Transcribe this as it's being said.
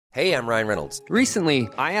Hey, I'm Ryan Reynolds. Recently,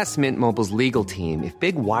 I asked Mint Mobile's legal team if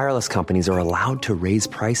big wireless companies are allowed to raise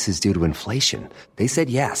prices due to inflation. They said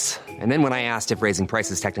yes. And then when I asked if raising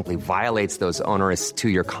prices technically violates those onerous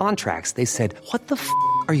two-year contracts, they said, "What the f***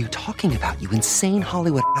 are you talking about, you insane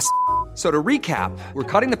Hollywood ass?" So to recap, we're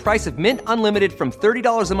cutting the price of Mint Unlimited from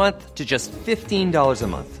 $30 a month to just $15 a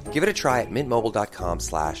month. Give it a try at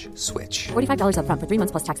mintmobile.com/switch. $45 up front for 3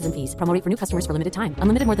 months plus taxes and fees. Promo rate for new customers for limited time.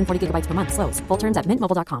 Unlimited more than 40 gigabytes per month. Slows full terms at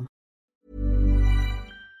mintmobile.com.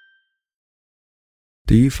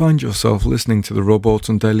 Do you find yourself listening to the Rob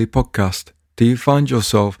Orton Daily Podcast? Do you find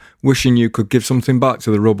yourself wishing you could give something back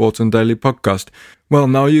to the Rob Orton Daily Podcast? Well,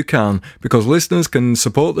 now you can, because listeners can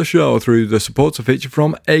support the show through the supporter feature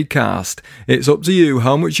from Acast. It's up to you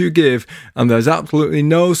how much you give, and there's absolutely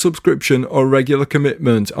no subscription or regular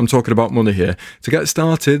commitment. I'm talking about money here. To get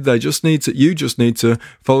started, you just need to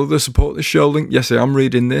follow the support the show link. Yes, I am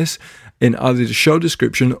reading this in either the show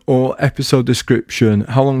description or episode description.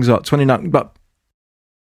 How long is that? 29. But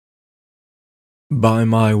by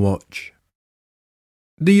my watch.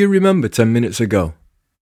 Do you remember 10 minutes ago?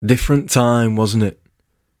 Different time, wasn't it?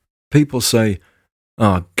 People say,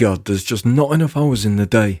 "Oh God, there's just not enough hours in the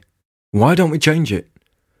day. Why don't we change it?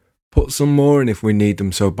 Put some more in if we need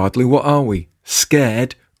them so badly. What are we?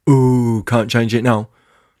 Scared? Ooh, can't change it now."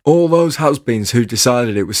 All those has-beens who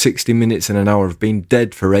decided it was 60 minutes and an hour have been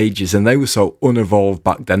dead for ages, and they were so unevolved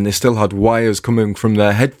back then they still had wires coming from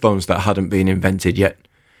their headphones that hadn't been invented yet.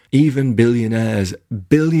 Even billionaires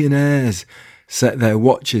set their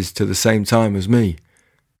watches to the same time as me.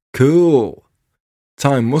 Cool.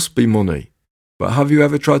 Time must be money. But have you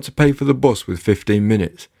ever tried to pay for the bus with 15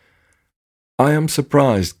 minutes? I am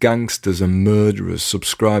surprised gangsters and murderers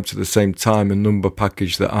subscribe to the same time and number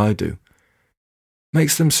package that I do.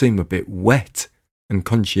 Makes them seem a bit wet and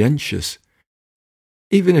conscientious.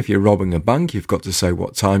 Even if you're robbing a bank, you've got to say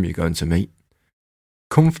what time you're going to meet.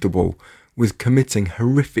 Comfortable with committing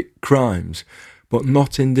horrific crimes, but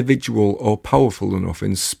not individual or powerful enough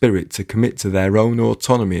in spirit to commit to their own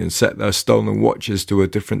autonomy and set their stolen watches to a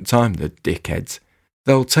different time, the dickheads.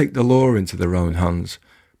 They'll take the law into their own hands,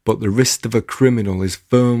 but the wrist of a criminal is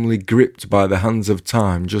firmly gripped by the hands of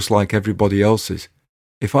time, just like everybody else's.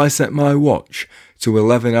 If I set my watch to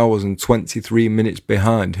 11 hours and 23 minutes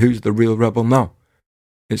behind, who's the real rebel now?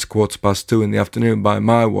 It's 2:15 in the afternoon by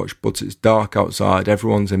my watch, but it's dark outside,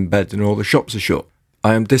 everyone's in bed and all the shops are shut.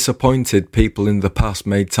 I am disappointed people in the past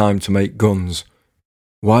made time to make guns.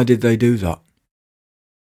 Why did they do that?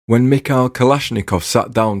 When Mikhail Kalashnikov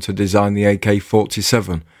sat down to design the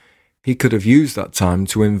AK-47, he could have used that time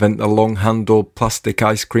to invent the long-handled plastic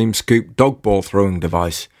ice cream scoop dog ball throwing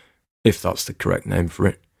device, if that's the correct name for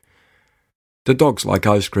it. The dogs like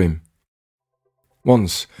ice cream.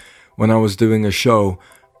 Once, when I was doing a show,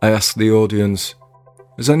 I asked the audience,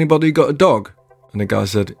 "Has anybody got a dog?" And the guy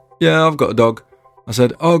said, "Yeah, I've got a dog." I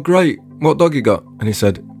said, "Oh great, what dog you got?" And he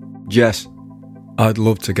said, "Jess." I'd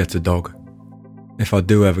love to get a dog. If I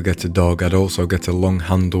do ever get a dog, I'd also get a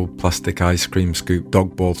long-handled plastic ice cream scoop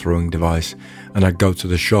dog ball throwing device, and I'd go to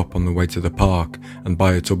the shop on the way to the park and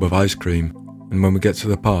buy a tub of ice cream. And when we get to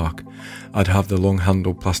the park, I'd have the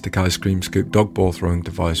long-handled plastic ice cream scoop dog ball throwing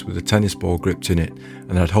device with a tennis ball gripped in it,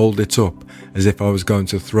 and I'd hold it up as if I was going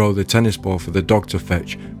to throw the tennis ball for the dog to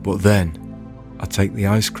fetch, but then I'd take the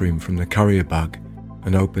ice cream from the carrier bag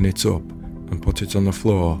and open it up and put it on the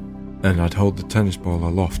floor, and I'd hold the tennis ball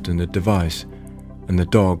aloft in the device, and the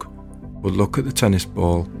dog would look at the tennis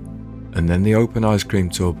ball and then the open ice cream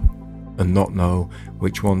tub and not know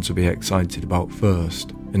which one to be excited about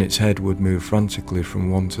first, and its head would move frantically from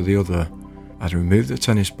one to the other. I'd remove the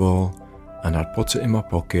tennis ball and I'd put it in my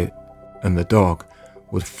pocket, and the dog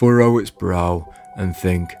would furrow its brow and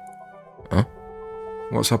think, "Huh?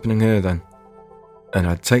 What's happening here then?" And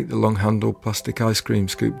I'd take the long-handled plastic ice cream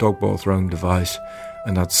scoop dog ball throwing device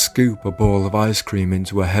and I'd scoop a ball of ice cream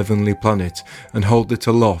into a heavenly planet and hold it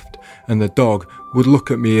aloft, and the dog would look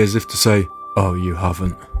at me as if to say, "Oh, you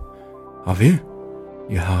haven't. Have you?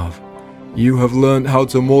 You have. You have learned how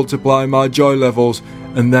to multiply my joy levels."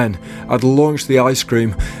 And then I'd launch the ice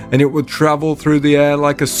cream and it would travel through the air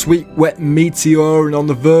like a sweet wet meteor, and on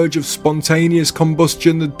the verge of spontaneous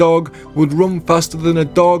combustion the dog would run faster than a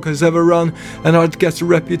dog has ever run, and I'd get a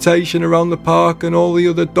reputation around the park, and all the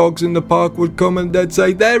other dogs in the park would come and they'd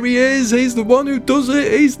say, "There he is, he's the one who does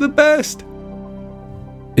it, he's the best."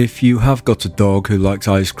 If you have got a dog who likes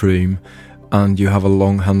ice cream and you have a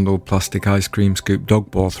long-handled plastic ice cream scoop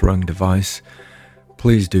dog ball throwing device,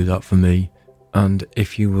 please do that for me. And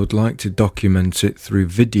if you would like to document it through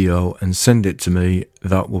video and send it to me,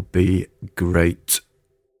 that would be great.